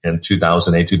doing in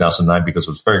 2008, 2009, because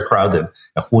it was very crowded.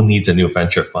 And who needs a new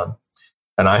venture fund?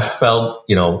 And I felt,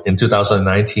 in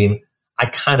 2019, I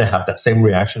kind of have that same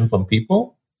reaction from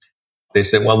people. They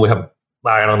said, well, we have,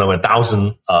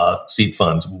 1,000 seed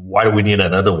funds. Why do we need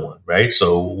another one, right?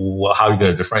 So how are you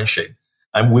going to differentiate?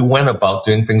 And we went about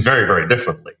doing things very, very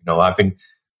differently. I think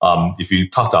if you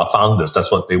talk to our founders,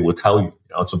 that's what they will tell you.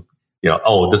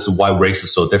 This is why Race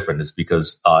is so different. It's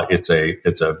because it's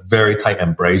a very tight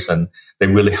embrace, and they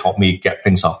really help me get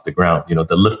things off the ground.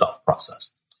 The liftoff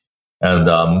process.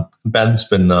 And Ben's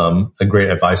been a great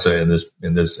advisor in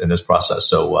this process.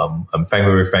 So I'm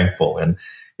very thankful. And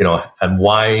and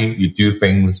why you do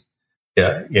things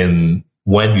when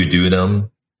you do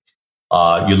them.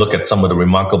 You look at some of the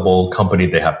remarkable company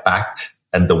they have backed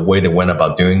and the way they went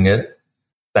about doing it.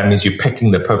 That means you're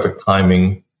picking the perfect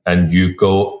timing, and you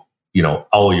go, out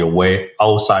of your way,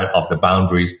 outside of the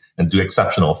boundaries, and do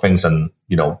exceptional things, and,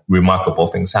 remarkable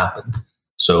things happen.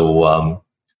 So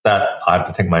that I have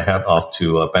to take my hat off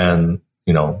to Ben,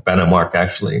 Ben and Mark,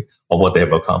 actually, of what they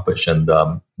have accomplished. And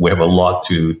we have a lot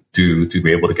to do to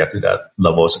be able to get to that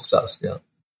level of success. Yeah.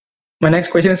 My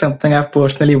next question is something I've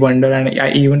personally wondered, and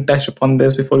I even touched upon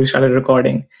this before we started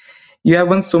recording. You have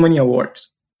won so many awards.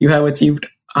 You have achieved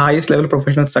highest level of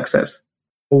professional success.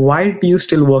 Why do you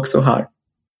still work so hard?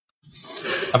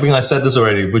 I think I said this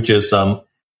already, which is at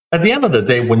the end of the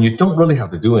day, when you don't really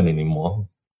have to do it anymore,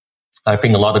 I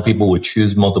think a lot of people would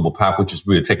choose multiple paths, which is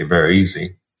really take it very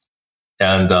easy.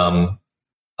 And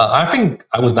I think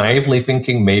I was naively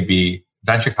thinking maybe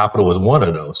venture capital was one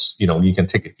of those, you can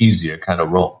take it easier kind of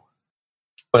role.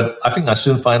 But I think I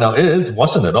soon find out it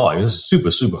wasn't at all. It was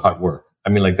super, super hard work. I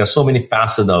mean, there's so many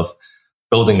facets of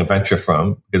building a venture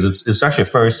firm, because it's actually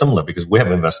very similar, because we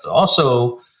have investors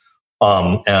also,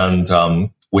 and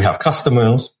we have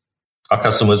customers. Our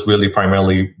customers really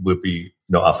primarily would be,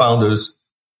 our founders.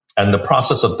 And the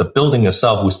process of the building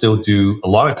itself, we still do a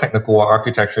lot of technical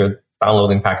architecture,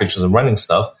 downloading packages and running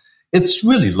stuff. It's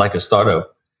really like a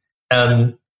startup.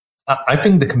 And I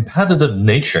think the competitive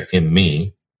nature in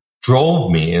me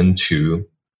drove me into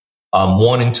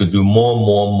wanting to do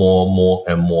more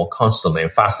and more constantly,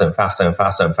 and faster and faster and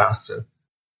faster and faster.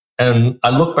 And I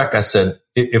look back, I said,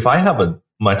 if I have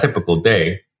my typical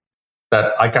day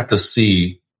that I got to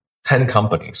see 10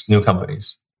 companies, new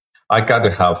companies, I got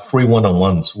to have 3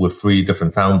 one-on-ones with 3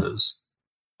 different founders.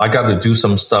 I got to do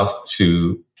some stuff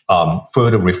to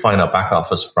further refine our back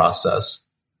office process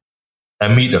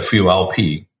and meet a few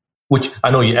LP, which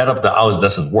I know you add up the hours,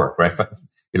 doesn't work, right?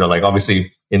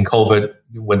 Obviously in COVID,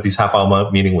 when these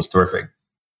half-hour meeting was terrific.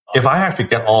 If I actually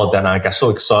get all of that, and I got so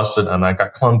exhausted and I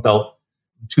got clunked out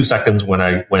 2 seconds when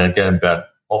I get in bed,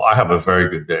 I have a very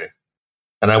good day.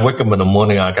 And I wake up in the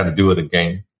morning, I got to do it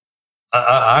again.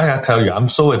 I tell you, I'm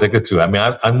so addicted to it. I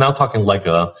mean, I'm now talking like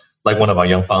one of our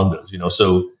young founders,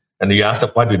 So, and you ask them,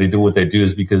 why do they do what they do?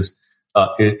 Is because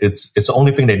it's the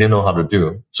only thing they didn't know how to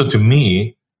do. So to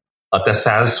me, the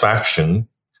satisfaction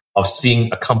of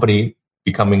seeing a company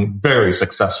becoming very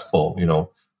successful,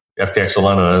 FTX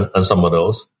Solana and some of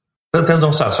those, there's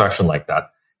no satisfaction like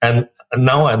that. And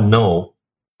now I know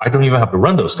I don't even have to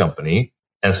run those company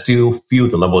and still feel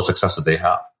the level of success that they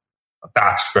have.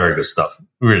 That's very good stuff.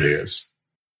 It really is.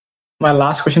 My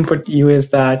last question for you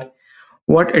is that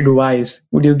what advice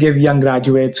would you give young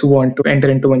graduates who want to enter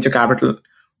into venture capital?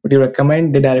 Would you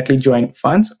recommend they directly join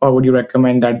funds, or would you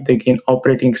recommend that they gain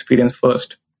operating experience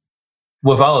first?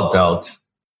 Without a doubt,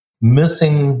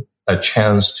 missing a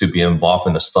chance to be involved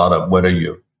in a startup, whether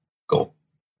you go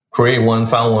create one,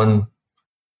 found one,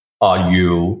 or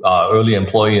you are early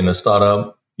employee in a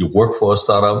startup, you work for a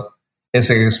startup,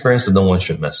 it's an experience that no one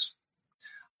should miss.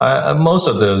 Most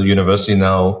of the university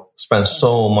now spend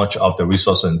so much of the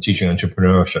resources in teaching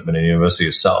entrepreneurship in the university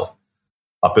itself,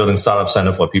 building startup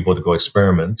center for people to go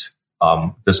experiment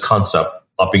this concept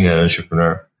of being an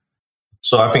entrepreneur.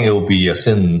 So I think it will be a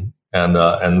sin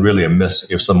and really a miss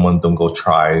if someone don't go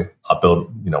try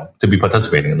build, to be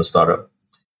participating in the startup.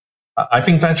 I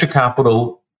think venture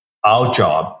capital, our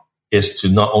job is to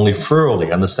not only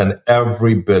thoroughly understand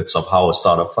every bit of how a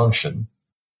startup functions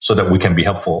so that we can be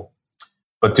helpful,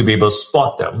 but to be able to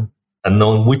spot them and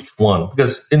know which one.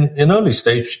 Because in early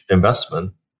stage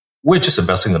investment, we're just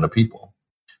investing in the people.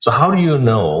 So how do you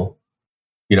know,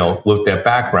 with their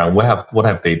background, what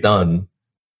have they done,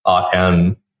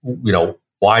 and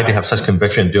why they have such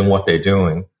conviction doing what they're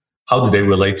doing? How do they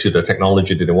relate to the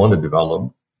technology that they want to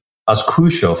develop? As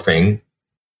crucial skills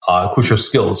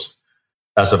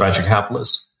as a venture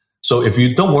capitalist. So if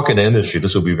you don't work in the industry,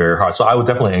 this will be very hard. So I would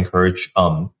definitely encourage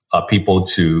people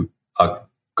to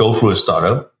go through a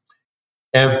startup.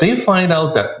 And if they find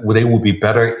out that they will be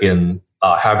better in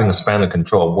having a span of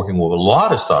control, working with a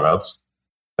lot of startups,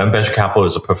 then venture capital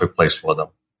is a perfect place for them,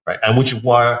 right? And which is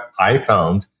why I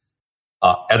found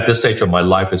at this stage of my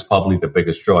life is probably the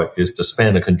biggest joy, is the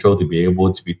span of control to be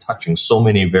able to be touching so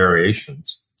many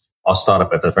variations of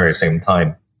startup at the very same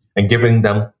time and giving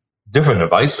them different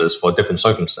advices for different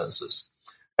circumstances.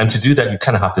 And to do that, you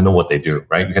kind of have to know what they do,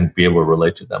 right? You can be able to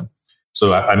relate to them.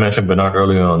 So I mentioned Bernard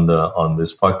earlier on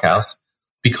this podcast.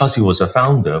 Because he was a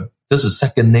founder, this is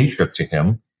second nature to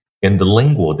him in the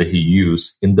lingo that he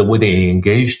used, in the way that he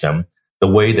engaged them, the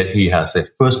way that he has a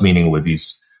first meeting with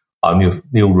these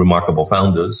new remarkable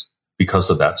founders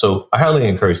because of that. So I highly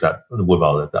encourage that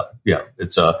without a doubt. Yeah,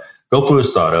 it's go through a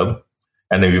startup.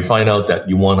 And if you find out that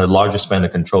you want a larger span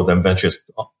of control, then venture is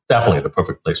definitely the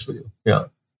perfect place for you. Yeah.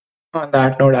 On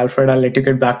that note, Alfred, I'll let you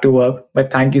get back to work.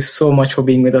 But thank you so much for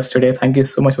being with us today. Thank you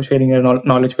so much for sharing your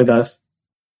knowledge with us.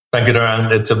 Thank you, Darren.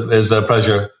 It's a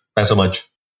pleasure. Thanks so much.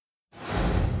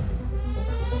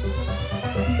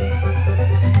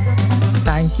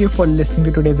 Thank you for listening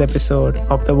to today's episode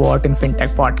of the What in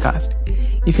Fintech podcast.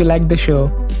 If you liked the show,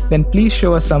 then please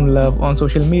show us some love on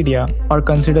social media or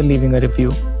consider leaving a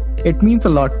review. It means a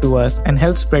lot to us and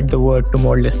helps spread the word to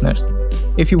more listeners.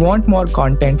 If you want more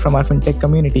content from our fintech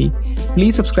community,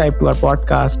 please subscribe to our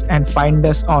podcast and find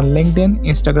us on LinkedIn,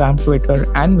 Instagram,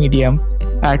 Twitter, and Medium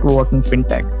at What in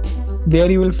Fintech.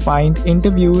 There you will find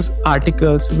interviews,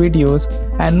 articles, videos,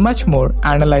 and much more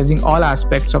analyzing all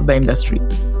aspects of the industry.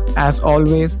 As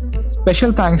always,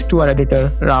 special thanks to our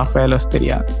editor, Rafael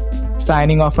Osteria.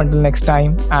 Signing off until next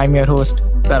time, I'm your host,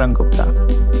 Tarang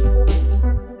Gupta.